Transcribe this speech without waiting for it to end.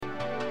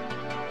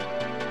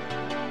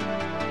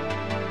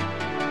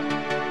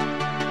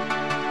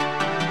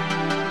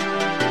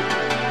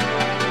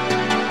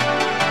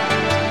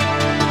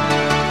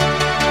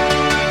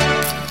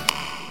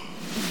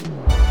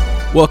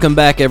Welcome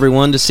back,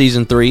 everyone, to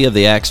Season 3 of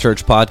the Acts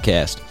Church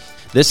Podcast.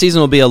 This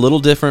season will be a little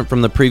different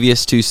from the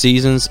previous two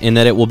seasons in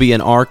that it will be an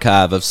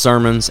archive of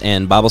sermons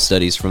and Bible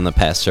studies from the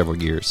past several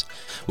years.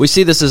 We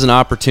see this as an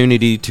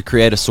opportunity to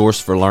create a source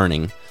for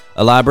learning,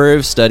 a library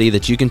of study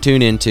that you can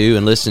tune into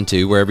and listen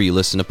to wherever you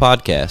listen to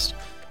podcasts.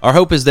 Our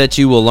hope is that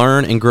you will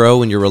learn and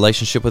grow in your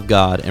relationship with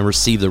God and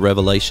receive the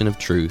revelation of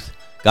truth.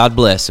 God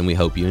bless, and we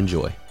hope you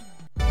enjoy.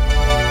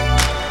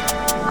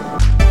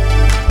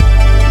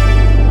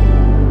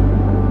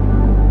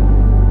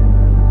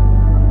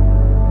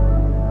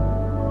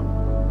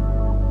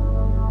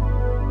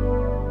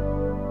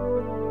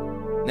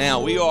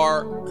 Now, we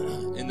are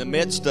in the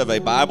midst of a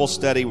Bible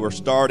study we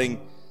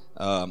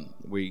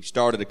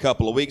started a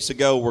couple of weeks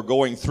ago. We're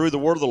going through the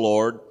Word of the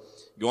Lord,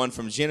 going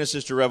from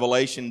Genesis to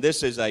Revelation.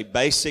 This is a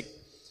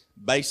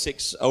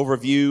basics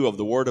overview of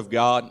the Word of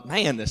God.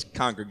 Man, this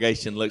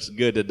congregation looks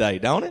good today,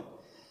 don't it?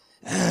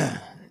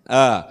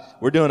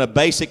 We're doing a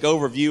basic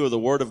overview of the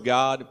Word of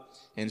God.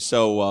 And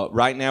so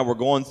right now we're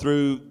going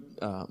through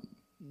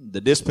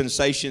the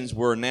dispensations.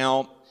 We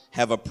now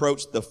have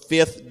approached the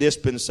fifth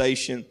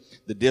dispensation,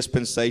 the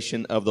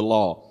dispensation of the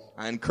law.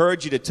 I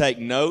encourage you to take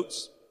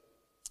notes.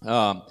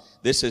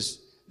 This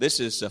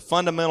is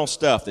fundamental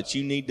stuff that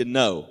you need to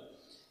know.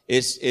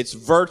 It's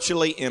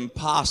virtually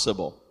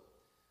impossible.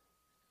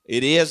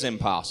 It is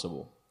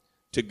impossible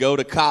to go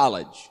to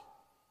college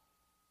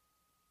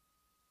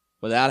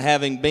without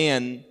having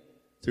been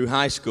through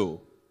high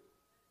school.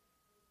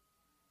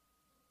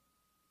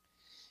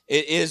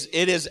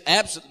 It is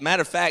absolute.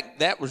 Matter of fact,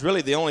 that was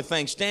really the only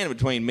thing standing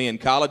between me and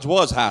college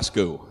was high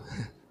school.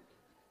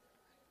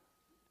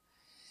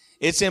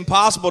 It's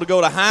impossible to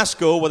go to high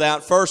school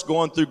without first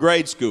going through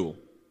grade school.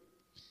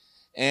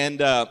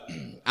 And I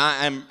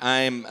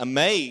am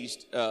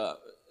amazed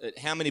at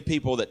how many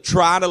people that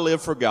try to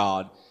live for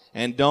God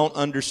and don't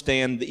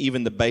understand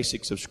even the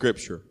basics of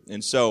Scripture.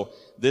 And so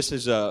this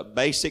is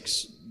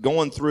basics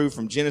going through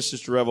from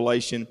Genesis to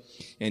Revelation,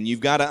 and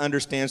you've got to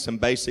understand some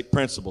basic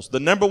principles. The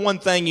number one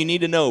thing you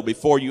need to know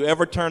before you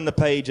ever turn the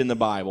page in the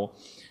Bible,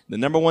 the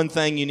number one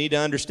thing you need to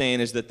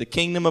understand is that the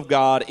kingdom of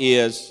God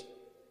is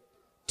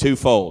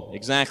twofold.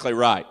 Exactly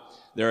right.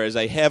 There is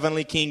a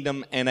heavenly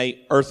kingdom and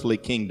a earthly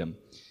kingdom.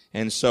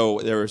 And so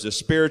there is a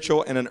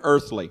spiritual and an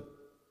earthly.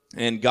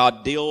 And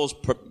God deals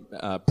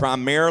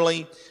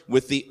primarily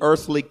with the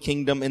earthly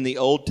kingdom in the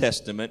Old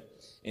Testament.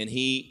 And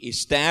He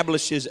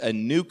establishes a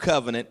new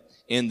covenant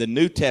in the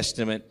New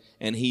Testament.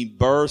 And He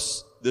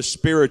births the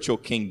spiritual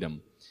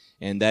kingdom.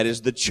 And that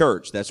is the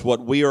church. That's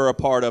what we are a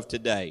part of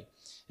today.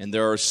 And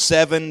there are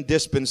 7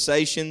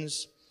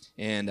 dispensations.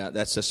 And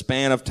that's a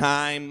span of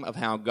time of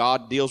how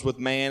God deals with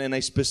man in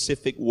a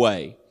specific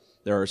way.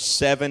 There are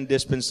 7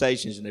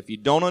 dispensations. And if you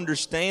don't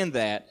understand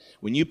that,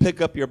 when you pick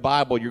up your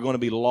Bible, you're going to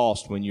be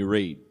lost when you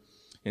read.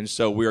 And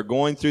so we are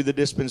going through the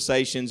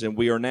dispensations, and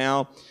we are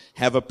now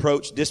have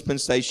approached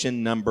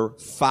dispensation number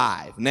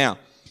 5. Now,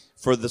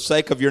 for the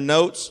sake of your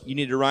notes, you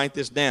need to write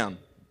this down.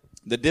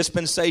 The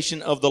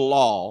dispensation of the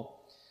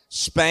law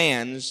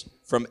spans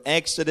from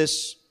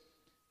Exodus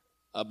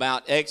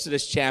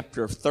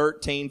chapter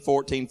 13,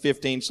 14,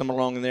 15, somewhere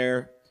along in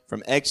there,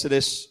 from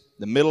Exodus,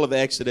 the middle of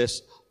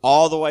Exodus,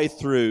 all the way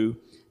through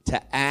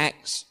to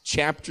Acts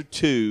chapter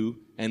 2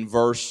 and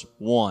verse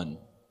 1.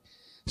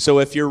 So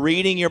if you're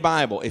reading your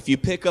Bible, if you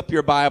pick up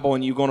your Bible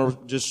and you're going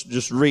to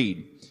just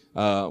read,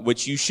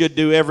 which you should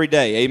do every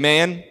day,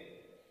 amen?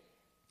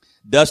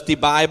 Dusty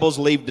Bibles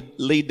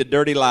lead to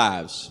dirty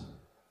lives.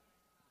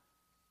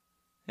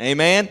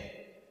 Amen?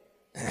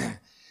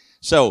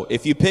 So,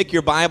 if you pick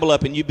your Bible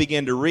up and you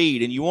begin to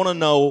read, and you want to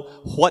know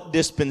what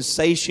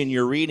dispensation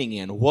you're reading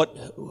in,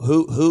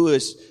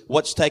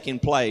 what's taking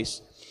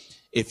place,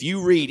 if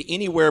you read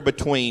anywhere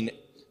between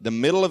the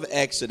middle of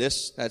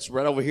Exodus, that's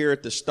right over here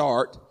at the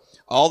start,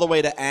 all the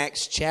way to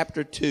Acts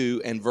chapter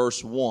 2 and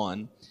verse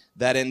 1,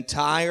 that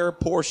entire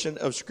portion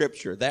of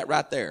Scripture, that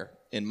right there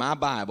in my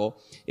Bible,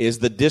 is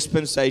the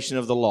dispensation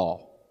of the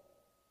law.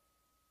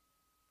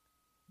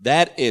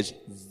 That is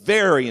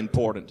very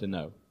important to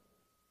know.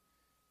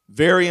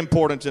 Very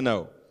important to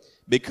know,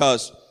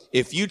 because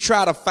if you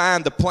try to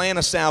find the plan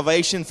of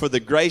salvation for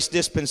the grace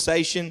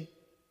dispensation,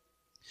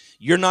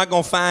 you're not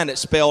going to find it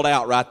spelled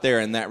out right there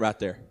in that right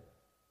there.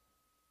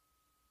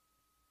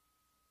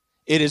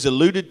 It is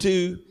alluded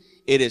to,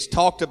 it is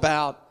talked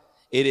about,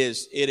 it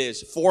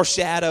is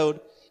foreshadowed,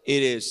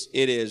 it is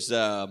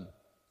the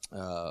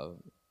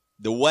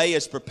way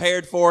is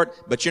prepared for it,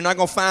 but you're not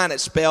going to find it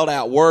spelled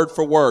out word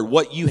for word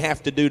what you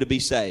have to do to be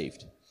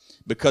saved.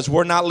 Because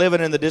we're not living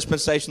in the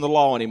dispensation of the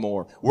law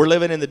anymore. We're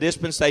living in the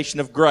dispensation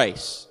of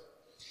grace.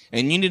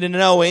 And you need to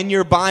know in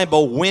your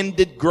Bible, when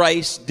did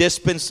grace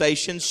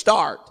dispensation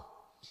start?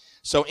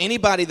 So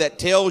anybody that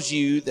tells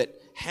you that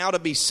how to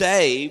be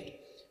saved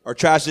or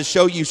tries to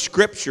show you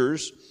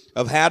scriptures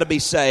of how to be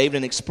saved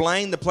and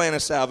explain the plan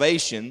of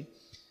salvation,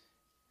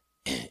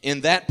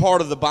 in that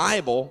part of the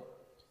Bible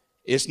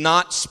is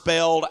not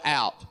spelled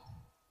out.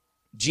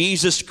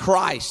 Jesus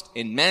Christ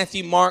in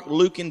Matthew, Mark,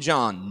 Luke, and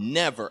John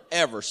never,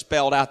 ever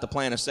spelled out the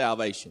plan of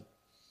salvation.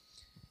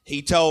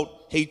 He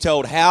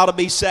told how to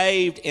be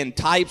saved in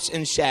types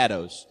and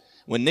shadows.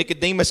 When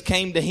Nicodemus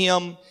came to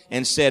him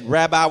and said,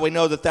 Rabbi, we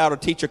know that thou art a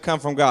teacher come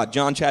from God.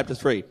 John chapter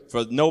 3.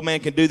 For no man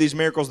can do these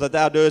miracles that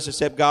thou doest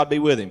except God be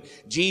with him.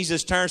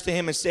 Jesus turns to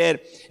him and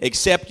said,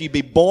 except you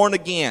be born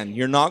again,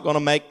 you're not going to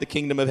make the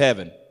kingdom of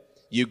heaven.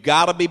 You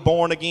got to be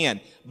born again.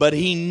 But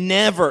he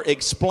never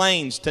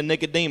explains to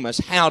Nicodemus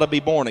how to be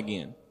born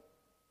again.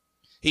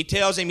 He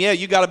tells him, yeah,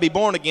 you got to be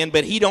born again,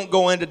 but he don't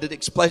go into the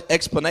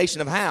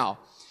explanation of how.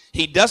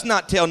 He does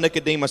not tell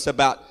Nicodemus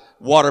about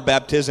water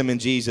baptism in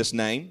Jesus'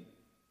 name.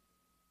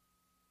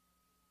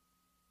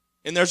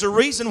 And there's a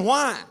reason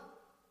why.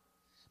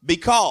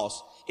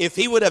 Because if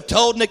he would have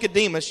told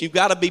Nicodemus, you've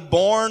got to be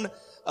born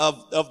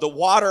of the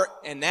water,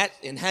 and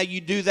how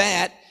you do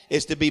that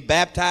is to be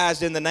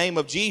baptized in the name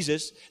of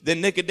Jesus, then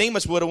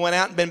Nicodemus would have went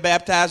out and been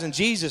baptized in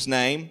Jesus'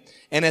 name,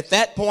 and at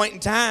that point in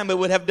time, it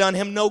would have done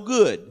him no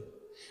good.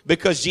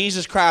 Because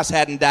Jesus Christ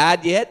hadn't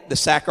died yet, the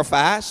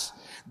sacrifice.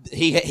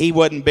 He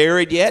wasn't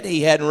buried yet,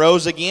 he hadn't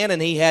rose again,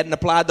 and he hadn't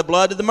applied the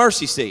blood to the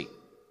mercy seat.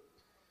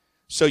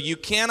 So you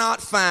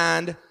cannot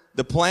find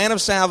the plan of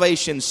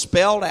salvation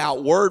spelled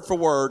out word for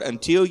word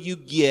until you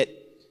get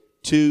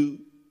to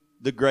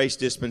the grace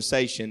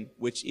dispensation,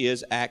 which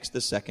is Acts the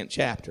 2nd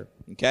chapter.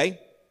 Okay?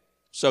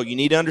 So you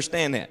need to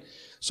understand that.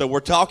 So we're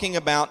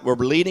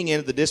leading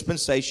into the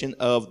dispensation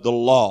of the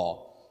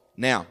law.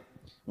 Now,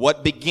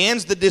 what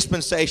begins the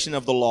dispensation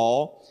of the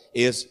law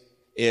is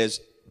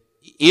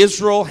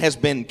Israel has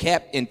been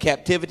kept in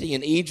captivity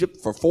in Egypt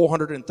for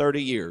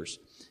 430 years.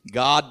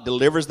 God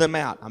delivers them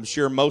out. I'm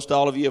sure most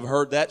all of you have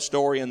heard that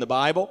story in the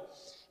Bible.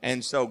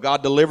 And so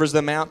God delivers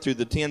them out through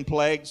the 10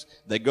 plagues.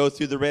 They go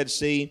through the Red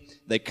Sea.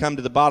 They come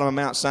to the bottom of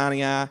Mount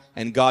Sinai,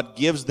 and God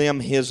gives them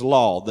His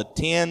law, the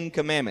 10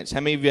 Commandments. How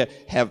many of you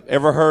have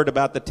ever heard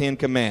about the 10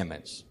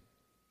 Commandments?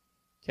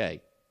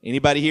 Okay.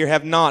 Anybody here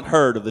have not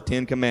heard of the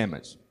 10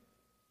 Commandments?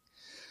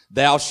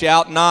 Thou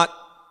shalt not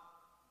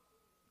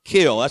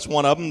kill. That's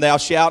one of them. Thou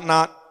shalt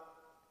not.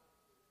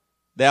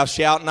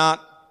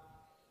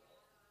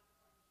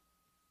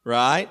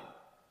 Right?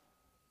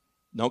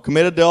 Don't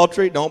commit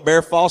adultery. Don't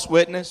bear false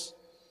witness.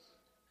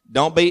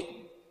 Don't be.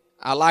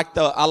 I like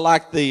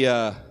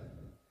the.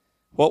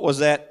 What was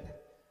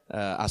that?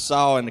 I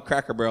saw in the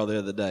Cracker Barrel the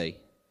other day.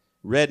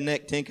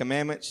 Redneck 10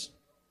 Commandments.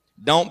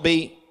 Don't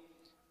be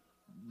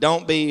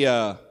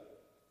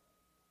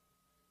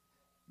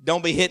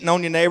hitting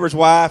on your neighbor's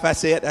wife.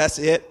 That's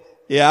it.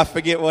 Yeah, I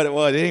forget what it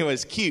was. Anyway,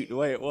 it's cute the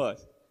way it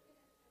was.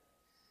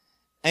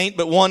 Ain't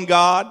but one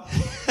God.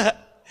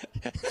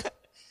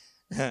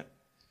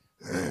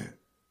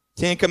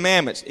 10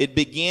 Commandments. It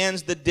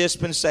begins the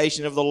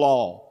dispensation of the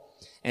law.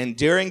 And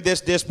during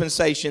this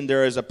dispensation,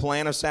 there is a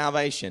plan of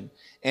salvation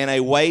and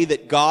a way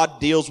that God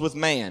deals with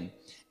man.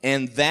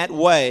 And that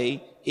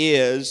way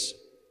is,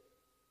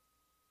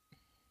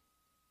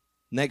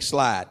 next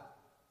slide,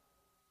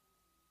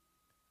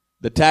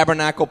 the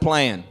tabernacle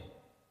plan.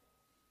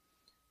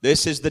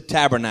 This is the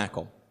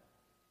tabernacle.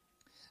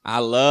 I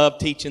love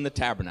teaching the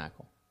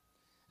tabernacle.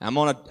 I'm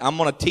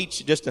gonna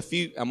teach just a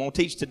few. I'm gonna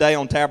teach today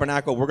on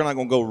tabernacle. We're not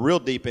gonna go real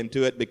deep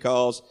into it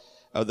because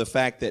of the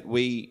fact that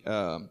we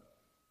not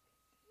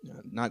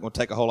gonna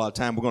take a whole lot of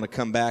time. We're gonna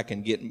come back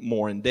and get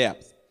more in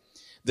depth.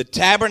 The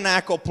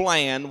tabernacle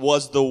plan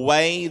was the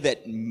way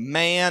that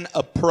man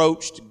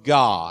approached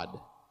God.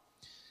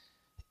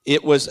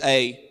 It was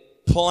a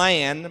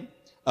plan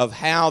of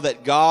how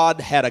that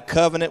God had a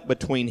covenant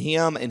between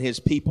Him and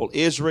His people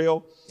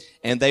Israel.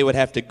 And they would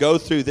have to go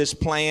through this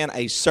plan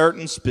a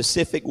certain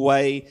specific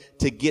way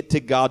to get to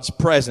God's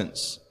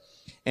presence.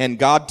 And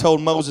God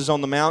told Moses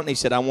on the mountain, He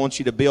said, I want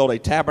you to build a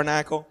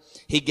tabernacle.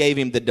 He gave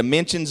him the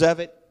dimensions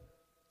of it.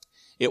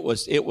 It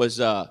was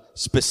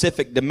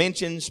specific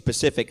dimensions,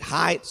 specific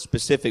height,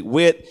 specific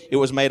width. It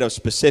was made of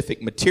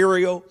specific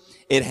material.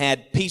 It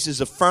had pieces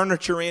of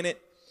furniture in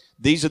it.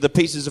 These are the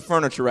pieces of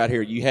furniture right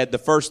here. You had the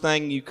first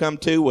thing you come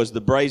to was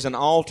the brazen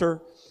altar.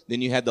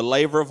 Then you had the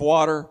laver of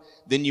water.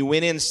 Then you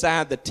went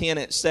inside the tent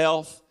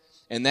itself,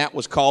 and that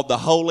was called the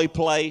holy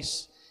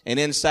place. And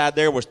inside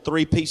there was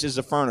 3 pieces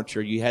of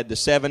furniture. You had the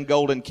 7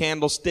 golden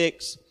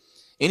candlesticks.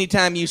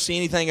 Anytime you see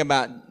anything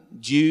about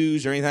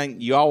Jews or anything,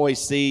 you always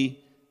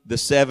see the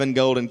 7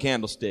 golden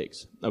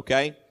candlesticks,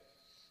 okay?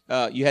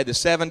 You had the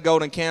 7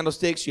 golden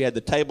candlesticks. You had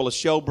the table of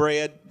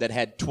showbread that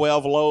had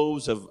 12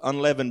 loaves of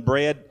unleavened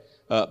bread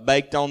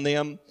baked on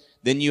them.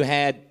 Then you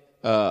had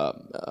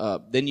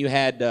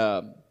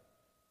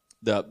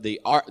the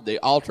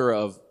altar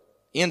of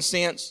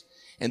incense,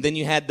 and then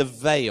you had the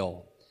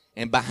veil.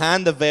 And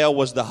behind the veil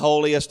was the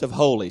holiest of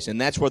holies, and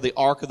that's where the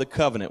Ark of the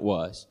Covenant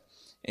was.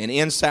 And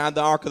inside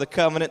the Ark of the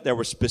Covenant, there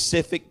were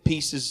specific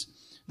pieces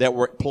that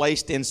were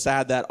placed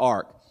inside that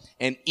ark.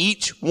 And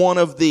each one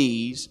of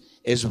these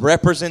is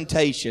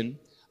representation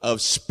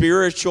of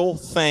spiritual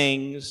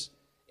things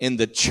in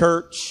the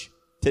church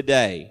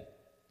today.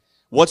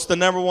 What's the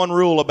number one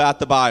rule about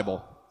the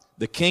Bible?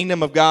 The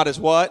kingdom of God is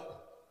what?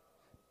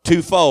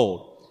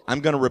 Twofold.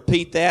 I'm going to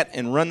repeat that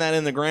and run that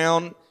in the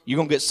ground. You're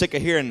going to get sick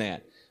of hearing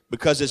that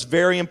because it's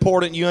very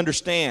important you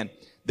understand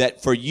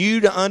that for you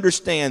to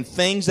understand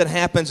things that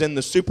happens in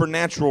the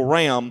supernatural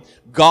realm,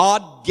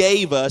 God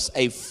gave us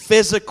a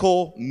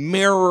physical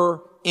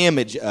mirror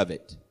image of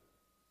it.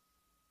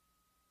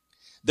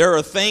 There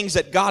are things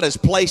that God has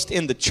placed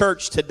in the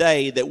church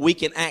today that we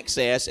can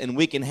access and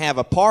we can have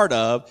a part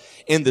of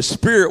in the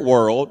spirit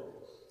world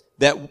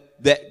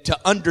that to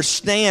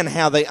understand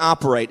how they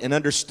operate and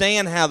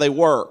understand how they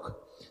work.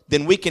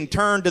 Then we can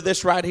turn to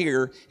this right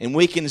here and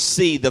we can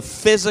see the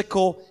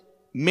physical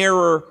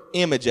mirror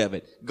image of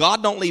it.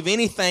 God don't leave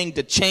anything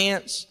to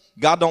chance.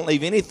 God don't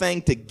leave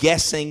anything to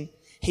guessing.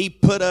 He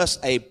put us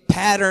a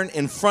pattern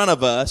in front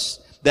of us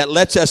that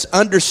lets us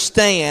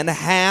understand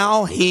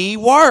how He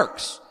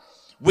works.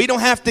 We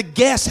don't have to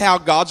guess how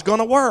God's going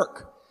to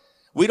work.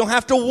 We don't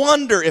have to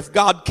wonder if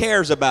God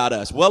cares about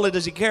us. Well,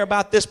 does He care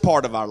about this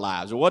part of our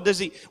lives? Or what's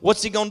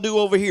He going to do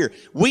over here?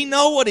 We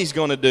know what He's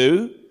going to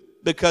do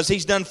because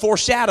He's done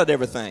foreshadowed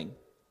everything.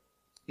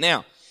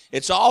 Now,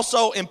 it's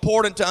also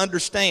important to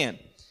understand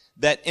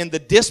that in the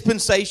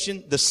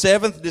dispensation, the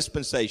seventh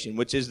dispensation,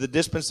 which is the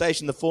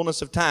dispensation, the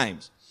fullness of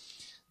times,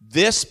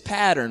 this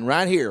pattern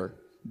right here,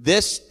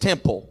 this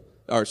tabernacle,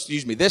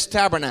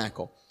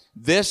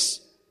 this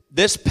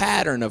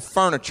pattern of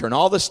furniture and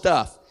all this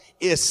stuff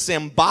is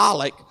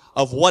symbolic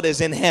of what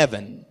is in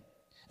heaven.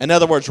 In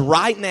other words,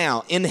 right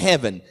now in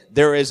heaven,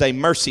 there is a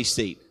mercy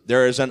seat.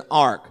 There is an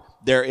ark.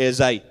 There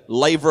is a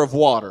laver of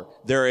water.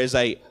 There is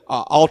a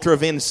altar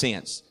of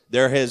incense.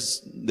 There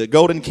is the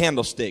golden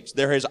candlesticks.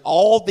 There is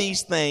all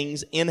these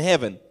things in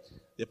heaven.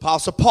 The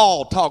Apostle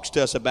Paul talks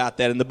to us about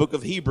that in the book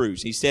of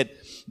Hebrews. He said,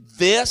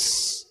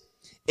 this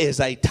is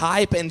a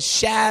type and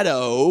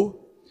shadow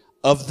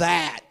of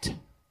that.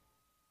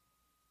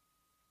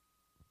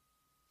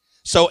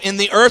 So in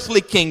the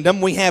earthly kingdom,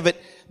 we have it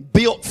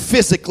built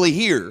physically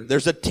here.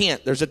 There's a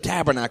tent, there's a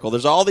tabernacle,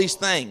 there's all these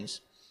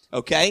things,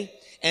 okay?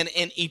 And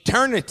in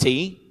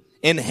eternity,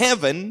 in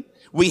heaven,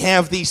 we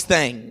have these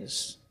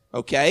things,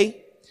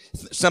 okay?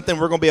 Something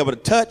we're going to be able to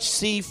touch,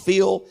 see,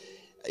 feel,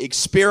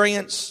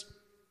 experience.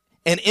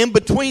 And in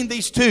between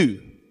these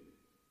two,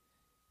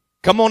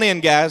 come on in,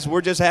 guys.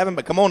 We're just having,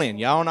 but come on in.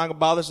 Y'all are not going to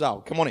bother us at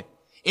all. Come on in.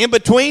 In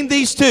between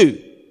these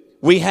two,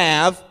 we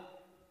have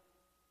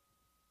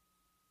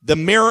the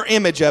mirror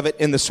image of it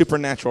in the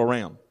supernatural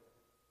realm.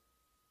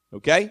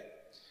 Okay?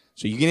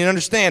 So you can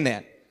understand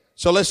that.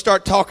 So let's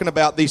start talking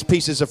about these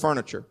pieces of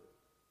furniture.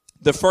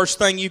 The first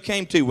thing you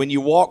came to when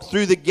you walked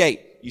through the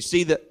gate, you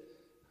see that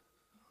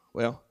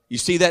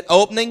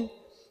opening?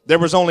 There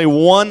was only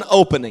one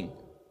opening.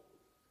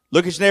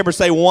 Look at your neighbor and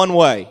say one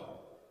way.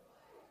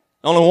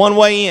 Only one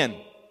way in.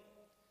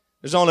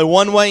 There's only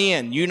one way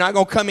in. You're not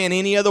going to come in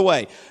any other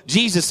way.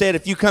 Jesus said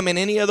if you come in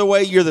any other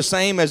way, you're the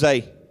same as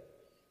a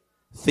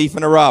thief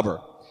and a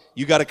robber.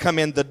 You got to come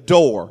in the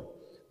door,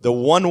 the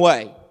one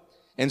way.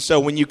 And so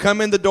when you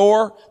come in the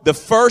door, the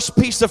first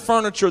piece of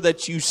furniture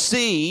that you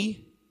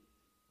see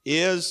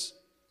is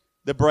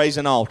the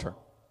brazen altar.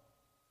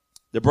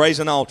 The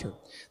brazen altar.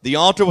 The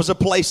altar was a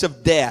place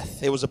of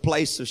death. It was a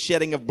place of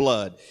shedding of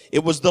blood.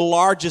 It was the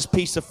largest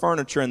piece of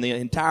furniture in the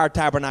entire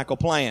tabernacle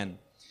plan.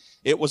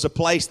 It was a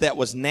place that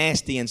was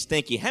nasty and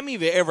stinky. How many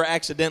of you ever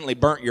accidentally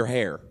burnt your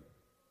hair?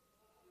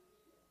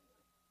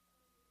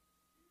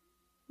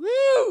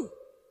 Woo!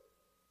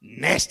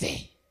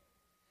 Nasty.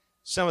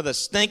 Some of the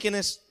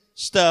stinkingest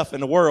stuff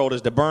in the world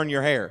is to burn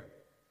your hair.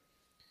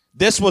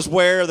 This was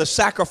where the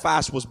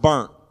sacrifice was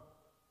burnt.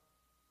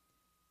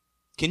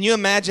 Can you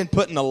imagine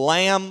putting a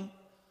lamb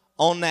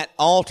on that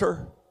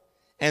altar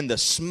and the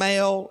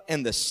smell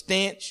and the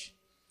stench?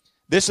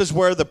 This is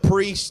where the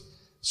priest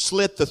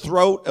slit the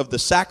throat of the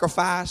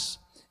sacrifice,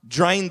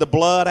 drained the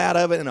blood out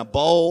of it in a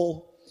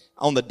bowl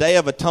on the Day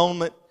of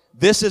Atonement.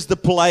 This is the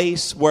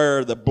place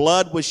where the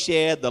blood was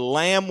shed, the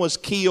lamb was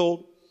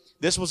killed.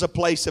 This was a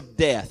place of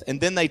death. And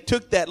then they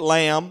took that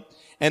lamb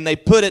and they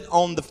put it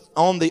on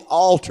the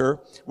altar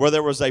where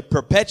there was a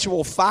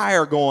perpetual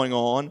fire going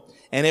on,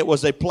 and it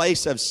was a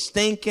place of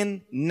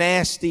stinking,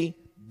 nasty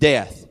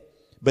death.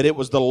 But it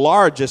was the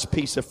largest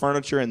piece of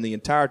furniture in the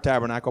entire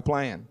tabernacle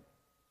plan.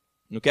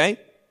 Okay?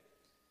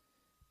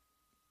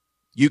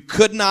 You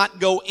could not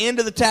go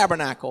into the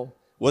tabernacle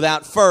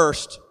without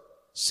first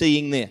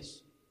seeing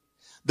this.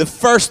 The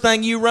first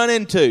thing you run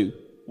into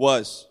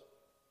was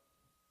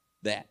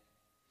that.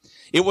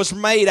 It was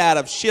made out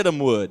of shittim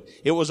wood.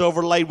 It was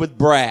overlaid with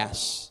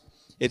brass.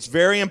 It's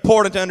very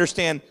important to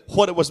understand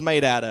what it was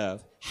made out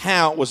of,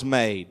 how it was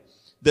made,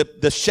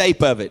 the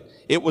shape of it.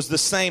 It was the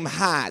same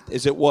height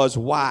as it was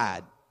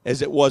wide,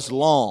 as it was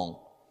long.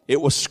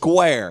 It was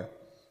square.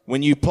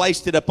 When you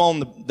placed it upon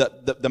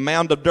the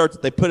mound of dirt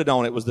that they put it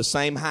on, it was the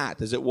same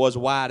height as it was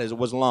wide, as it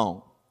was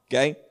long.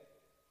 Okay?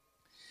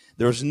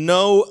 There's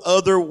no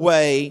other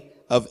way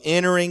of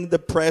entering the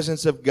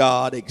presence of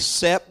God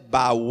except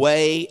by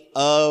way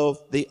of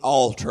the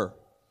altar.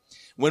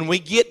 When we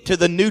get to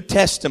the New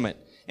Testament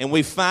and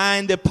we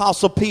find the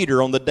Apostle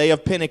Peter on the day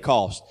of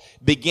Pentecost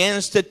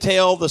begins to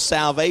tell the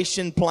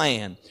salvation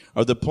plan,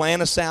 or the plan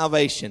of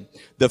salvation,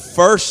 the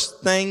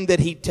first thing that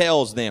he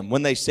tells them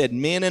when they said,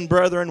 "Men and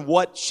brethren,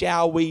 what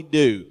shall we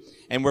do?"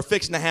 and we're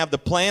fixing to have the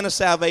plan of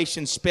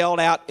salvation spelled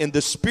out in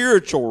the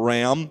spiritual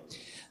realm,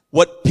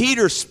 what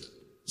Peter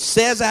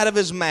says out of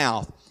his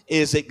mouth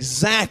is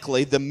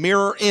exactly the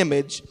mirror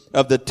image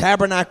of the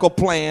tabernacle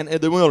plan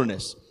in the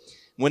wilderness.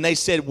 When they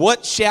said,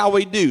 what shall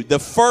we do? The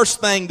first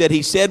thing that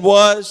he said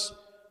was,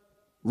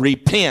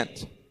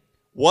 repent.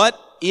 What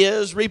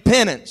is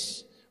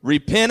repentance?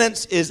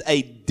 Repentance is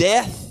a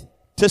death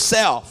to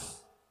self.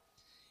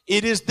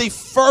 It is the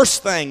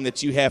first thing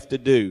that you have to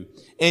do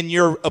in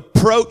your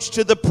approach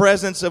to the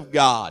presence of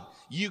God.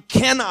 You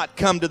cannot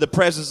come to the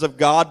presence of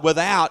God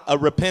without a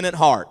repentant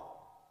heart.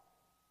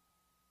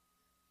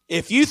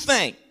 If you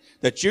think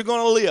that you're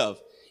going to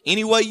live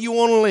any way you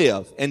want to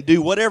live and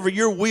do whatever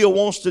your will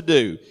wants to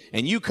do,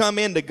 and you come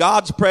into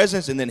God's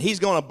presence and then He's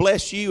going to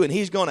bless you and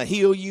He's going to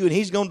heal you and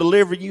He's going to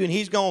deliver you and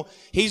He's going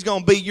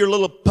to be your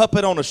little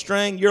puppet on a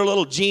string, your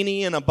little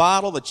genie in a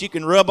bottle that you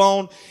can rub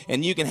on,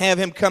 and you can have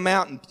Him come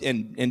out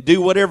and do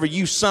whatever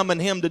you summon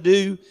Him to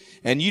do,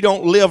 and you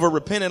don't live a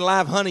repentant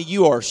life, honey,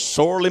 you are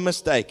sorely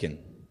mistaken.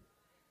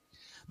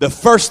 The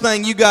first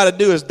thing you got to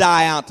do is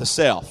die out to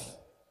self.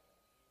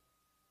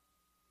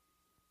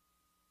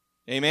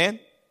 Amen?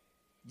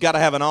 Got to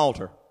have an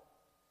altar.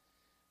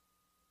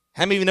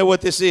 How many of you know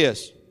what this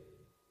is?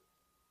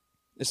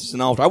 This is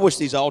an altar. I wish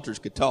these altars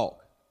could talk.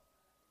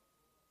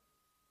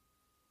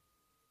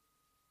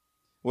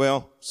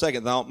 Well,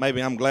 second thought,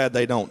 maybe I'm glad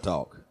they don't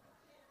talk.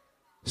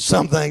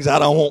 Some things I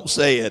don't want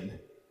said.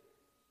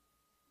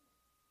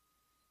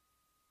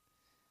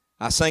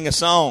 I sing a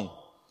song.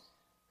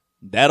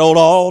 That old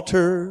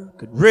altar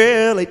could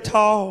really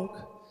talk.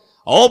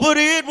 Oh, but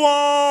it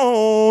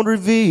won't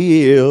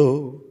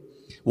reveal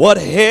what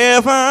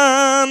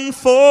heaven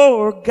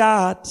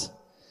forgot,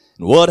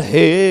 and what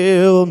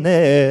hell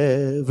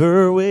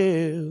never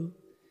will.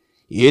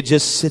 It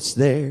just sits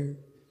there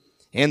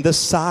in the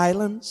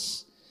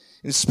silence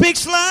and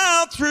speaks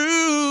loud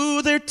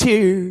through their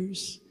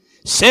tears.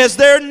 Says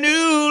their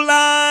new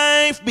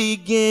life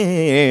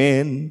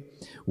began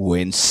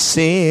when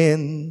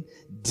sin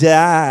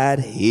died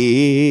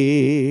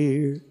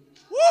here.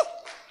 Woo!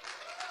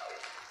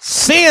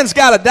 Sin's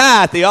got to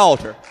die at the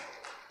altar.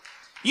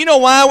 You know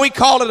why we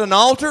call it an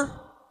altar?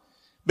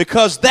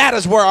 Because that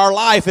is where our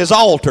life is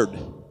altered.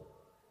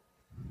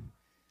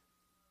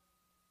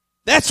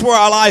 That's where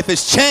our life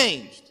is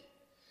changed.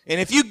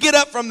 And if you get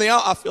up from the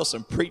altar, I feel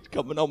some preach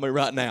coming on me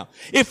right now.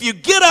 If you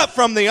get up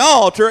from the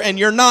altar and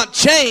you're not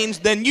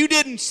changed, then you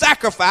didn't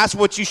sacrifice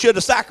what you should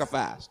have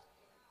sacrificed.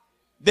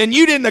 Then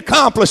you didn't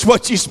accomplish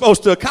what you're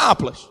supposed to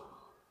accomplish.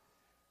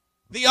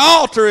 The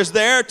altar is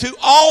there to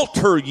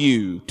alter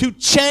you, to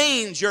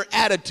change your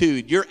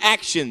attitude, your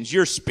actions,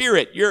 your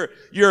spirit, your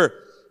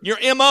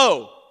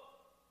MO.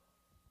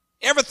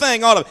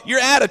 Everything your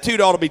attitude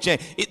ought to be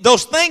changed.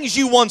 Those things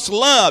you once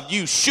loved,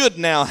 you should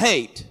now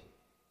hate.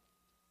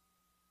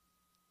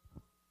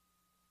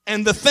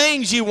 And the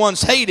things you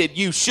once hated,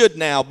 you should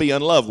now be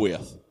in love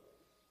with.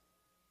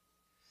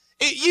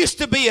 It used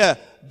to be a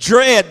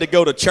dread to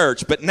go to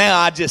church, but now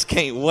I just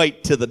can't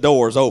wait till the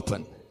doors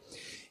open.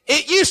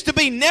 It used to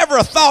be never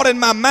a thought in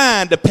my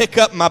mind to pick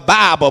up my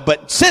Bible,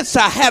 but since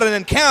I had an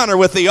encounter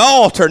with the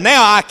altar,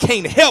 now I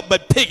can't help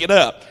but pick it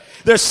up.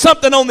 There's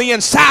something on the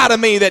inside of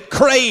me that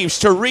craves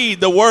to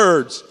read the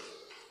words.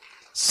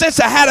 Since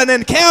I had an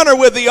encounter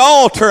with the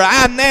altar,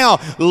 I now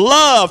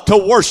love to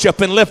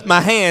worship and lift my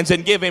hands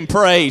and give Him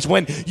praise.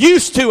 When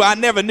used to, I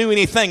never knew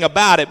anything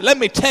about it. Let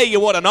me tell you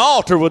what an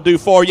altar will do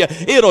for you.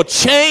 It'll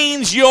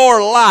change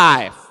your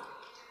life.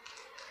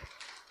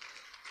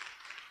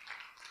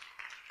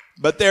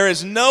 But there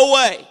is no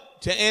way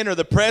to enter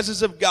the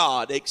presence of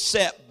God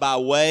except by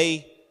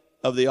way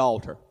of the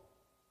altar.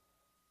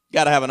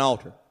 Got to have an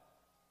altar.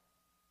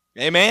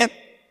 Amen?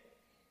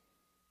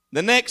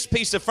 The next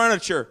piece of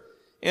furniture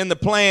in the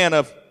plan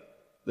of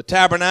the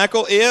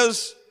tabernacle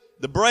is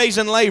the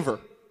brazen laver,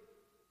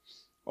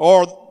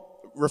 or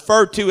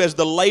referred to as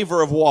the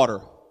laver of water.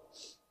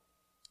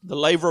 The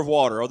laver of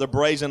water, or the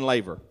brazen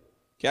laver.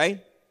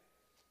 Okay?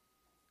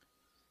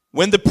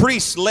 When the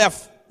priest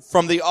left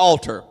from the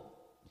altar,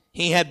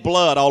 he had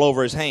blood all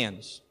over his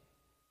hands.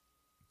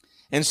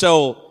 And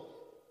so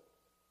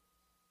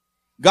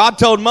God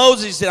told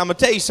Moses, He said, I'm going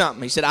to tell you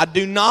something. He said, I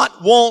do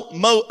not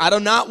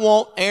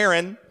want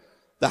Aaron,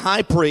 the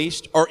high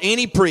priest, or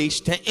any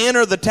priest to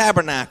enter the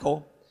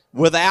tabernacle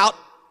without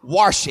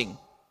washing.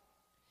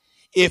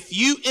 If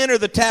you enter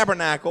the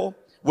tabernacle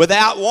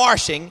without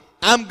washing,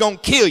 I'm going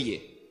to kill you.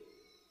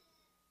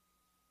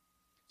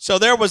 So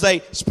there was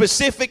a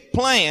specific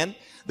plan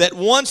that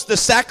once the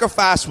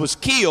sacrifice was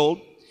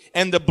killed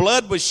and the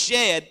blood was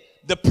shed,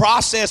 the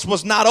process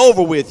was not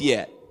over with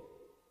yet.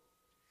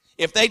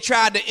 If they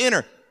tried to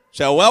enter,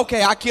 so, well,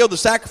 okay, I killed the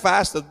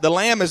sacrifice, the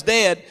lamb is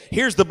dead,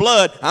 here's the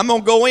blood, I'm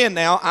going to go in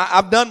now,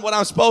 I've done what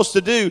I'm supposed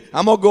to do,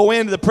 I'm going to go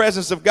into the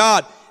presence of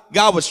God,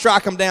 God would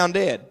strike them down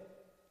dead.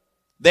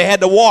 They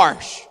had to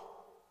wash.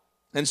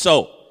 And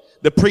so,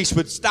 the priest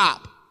would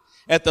stop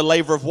at the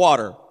laver of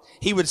water.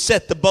 He would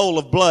set the bowl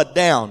of blood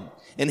down,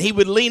 and he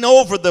would lean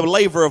over the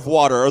laver of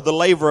water, or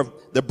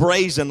the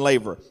brazen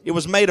laver. It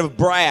was made of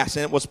brass,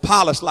 and it was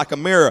polished like a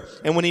mirror.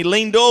 And when he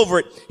leaned over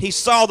it, he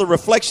saw the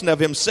reflection of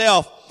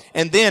himself.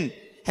 And then,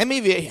 how many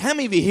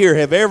of you here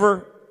have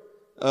ever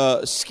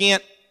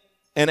skinned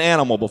an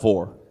animal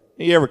before?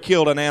 You ever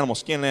killed an animal,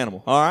 skinned an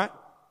animal? All right?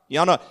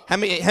 Y'all know, how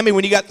many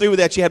when you got through with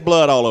that, you had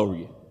blood all over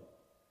you?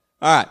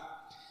 All right.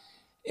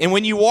 And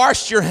when you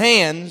washed your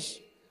hands,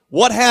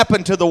 what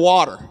happened to the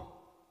water?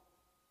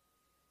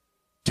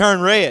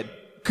 Turned red.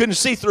 Couldn't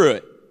see through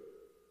it.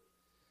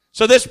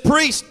 So this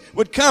priest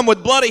would come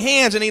with bloody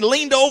hands, and he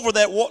leaned over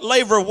that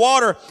laver of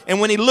water, and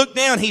when he looked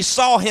down, he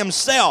saw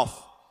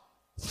himself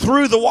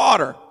through the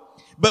water.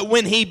 But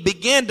when he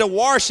began to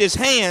wash his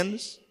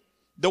hands,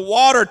 the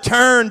water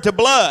turned to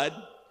blood,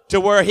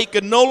 to where he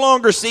could no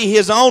longer see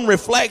his own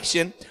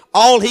reflection.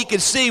 All he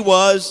could see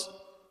was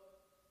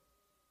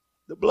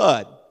the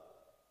blood.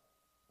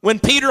 When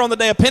Peter on the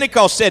day of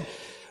Pentecost said,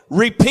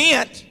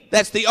 repent,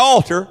 that's the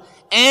altar,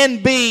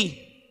 and be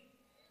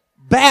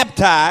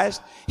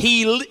baptized,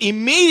 he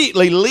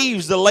immediately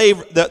leaves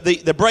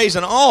the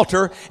brazen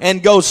altar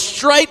and goes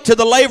straight to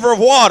the laver of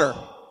water.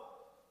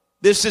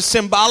 This is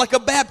symbolic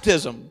of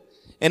baptism,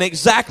 and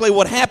exactly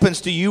what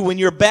happens to you when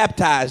you're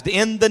baptized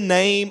in the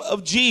name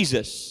of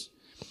Jesus.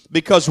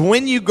 Because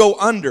when you go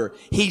under,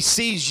 he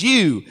sees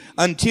you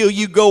until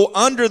you go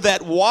under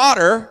that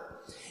water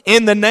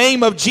in the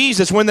name of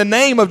Jesus. When the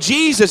name of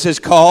Jesus is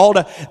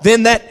called,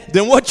 then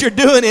what you're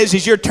doing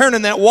is you're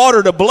turning that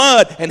water to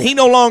blood, and he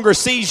no longer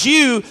sees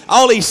you.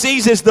 All he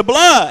sees is the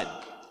blood.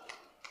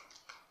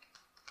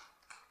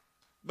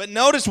 But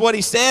notice what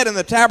he said in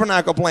the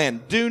tabernacle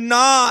plan. Do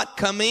not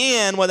come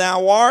in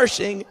without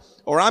washing,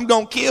 or I'm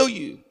going to kill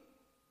you.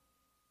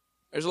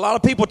 There's a lot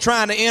of people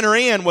trying to enter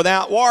in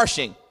without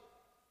washing.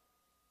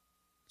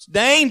 It's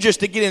dangerous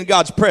to get in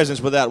God's presence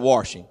without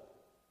washing.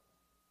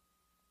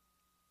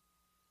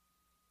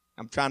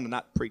 I'm trying to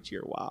not preach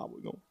here a while.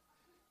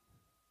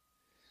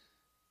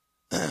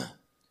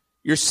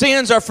 Your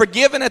sins are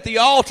forgiven at the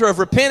altar of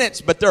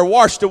repentance, but they're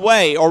washed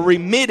away or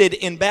remitted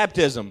in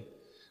baptism.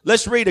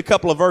 Let's read a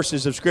couple of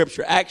verses of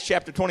Scripture. Acts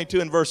chapter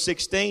 22 and verse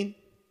 16.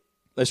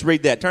 Let's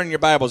read that. Turn in your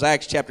Bibles,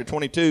 Acts chapter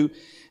 22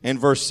 and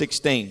verse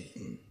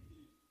 16.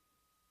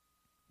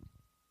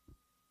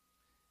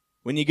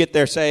 When you get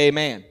there, say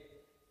amen.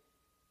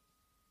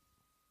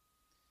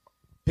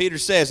 Peter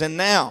says,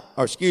 the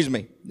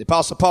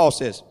Apostle Paul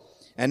says,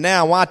 and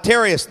now, why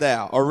tarriest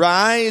thou?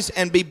 Arise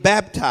and be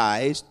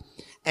baptized.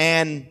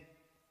 And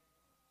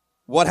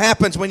what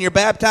happens when you're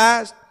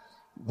baptized?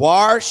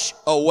 Wash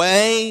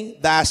away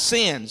thy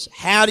sins.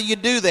 How do you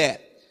do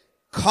that?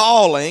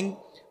 Calling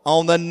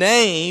on the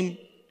name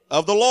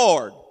of the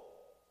Lord.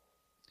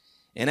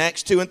 In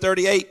Acts 2 and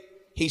 38,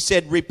 he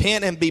said,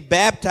 repent and be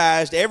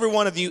baptized, every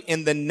one of you,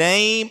 in the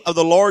name of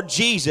the Lord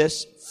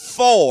Jesus,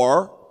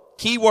 for,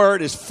 key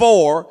word is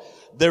for,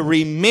 the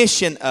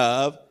remission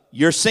of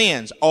your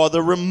sins, or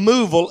the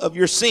removal of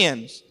your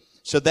sins.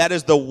 So that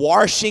is the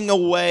washing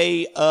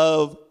away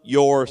of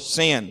your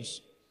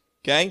sins.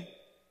 Okay?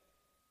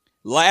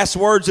 Last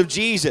words of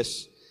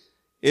Jesus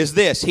is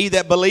this: he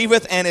that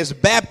believeth and is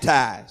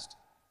baptized.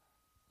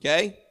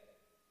 Okay?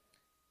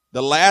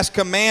 The last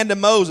command of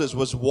Moses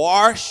was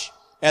wash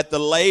at the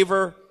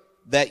laver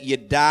that ye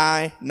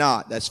die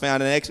not. That's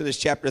found in Exodus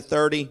chapter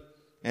 30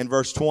 and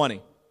verse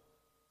 20.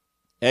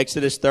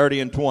 Exodus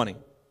 30 and 20.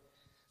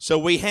 So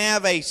we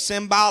have a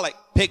symbolic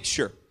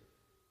picture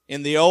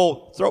in the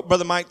old.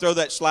 Brother Mike, throw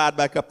that slide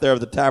back up there of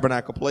the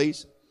tabernacle,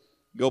 please.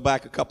 Go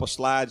back a couple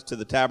slides to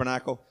the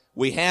tabernacle.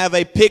 We have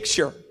a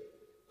picture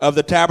of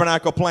the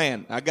tabernacle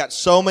plan. I got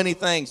so many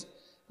things.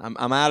 I'm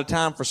out of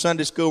time for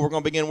Sunday school. We're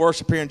going to begin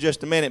worship here in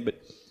just a minute,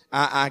 but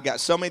I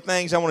got so many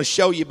things I want to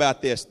show you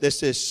about this.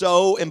 This is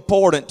so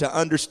important to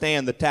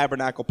understand the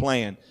tabernacle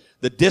plan.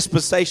 The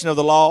dispensation of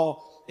the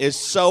law is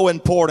so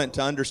important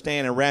to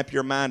understand and wrap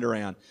your mind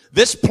around.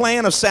 This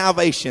plan of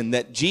salvation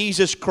that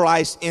Jesus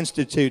Christ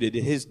instituted,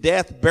 his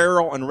death,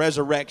 burial, and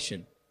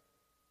resurrection,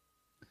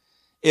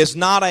 is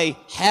not a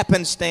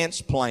happenstance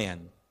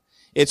plan.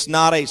 It's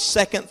not a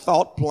second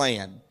thought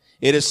plan.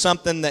 It is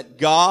something that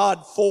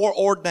God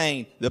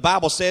foreordained. The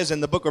Bible says in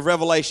the book of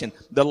Revelation,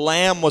 the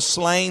Lamb was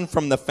slain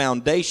from the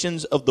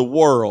foundations of the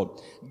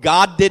world.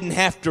 God didn't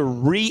have to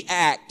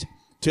react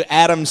to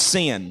Adam's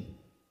sin.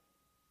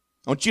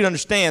 I want you to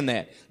understand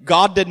that.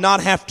 God did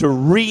not have to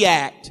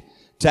react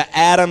to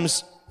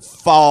Adam's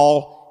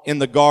fall in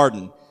the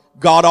garden.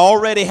 God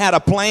already had a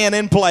plan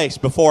in place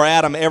before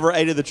Adam ever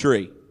ate of the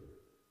tree.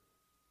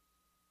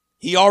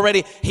 He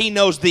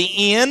knows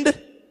the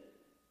end.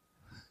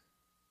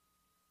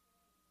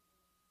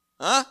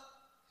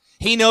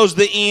 He knows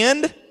the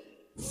end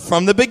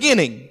from the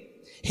beginning.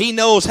 He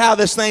knows how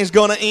this thing's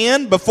going to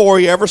end before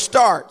he ever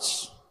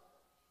starts.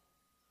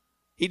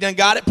 He done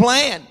got it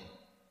planned.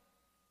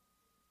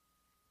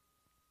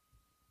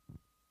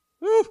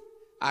 Whew,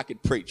 I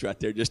could preach right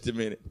there just a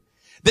minute.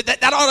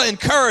 That ought to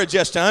encourage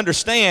us to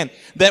understand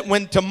that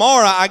when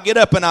tomorrow I get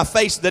up and I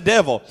face the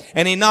devil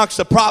and he knocks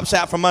the props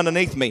out from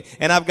underneath me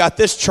and I've got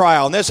this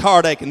trial and this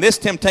heartache and this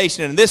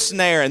temptation and this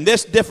snare and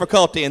this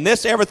difficulty and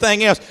this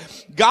everything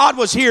else, God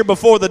was here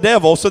before the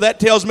devil, so that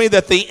tells me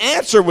that the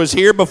answer was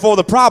here before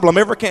the problem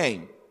ever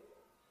came.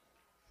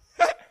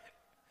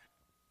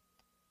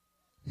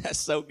 That's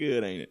so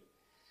good, ain't it?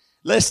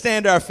 Let's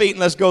stand to our feet and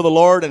let's go to the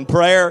Lord in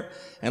prayer.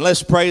 And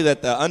let's pray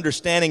that the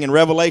understanding and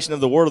revelation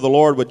of the word of the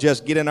Lord would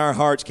just get in our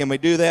hearts. Can we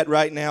do that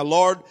right now?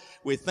 Lord,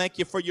 we thank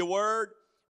you for your word.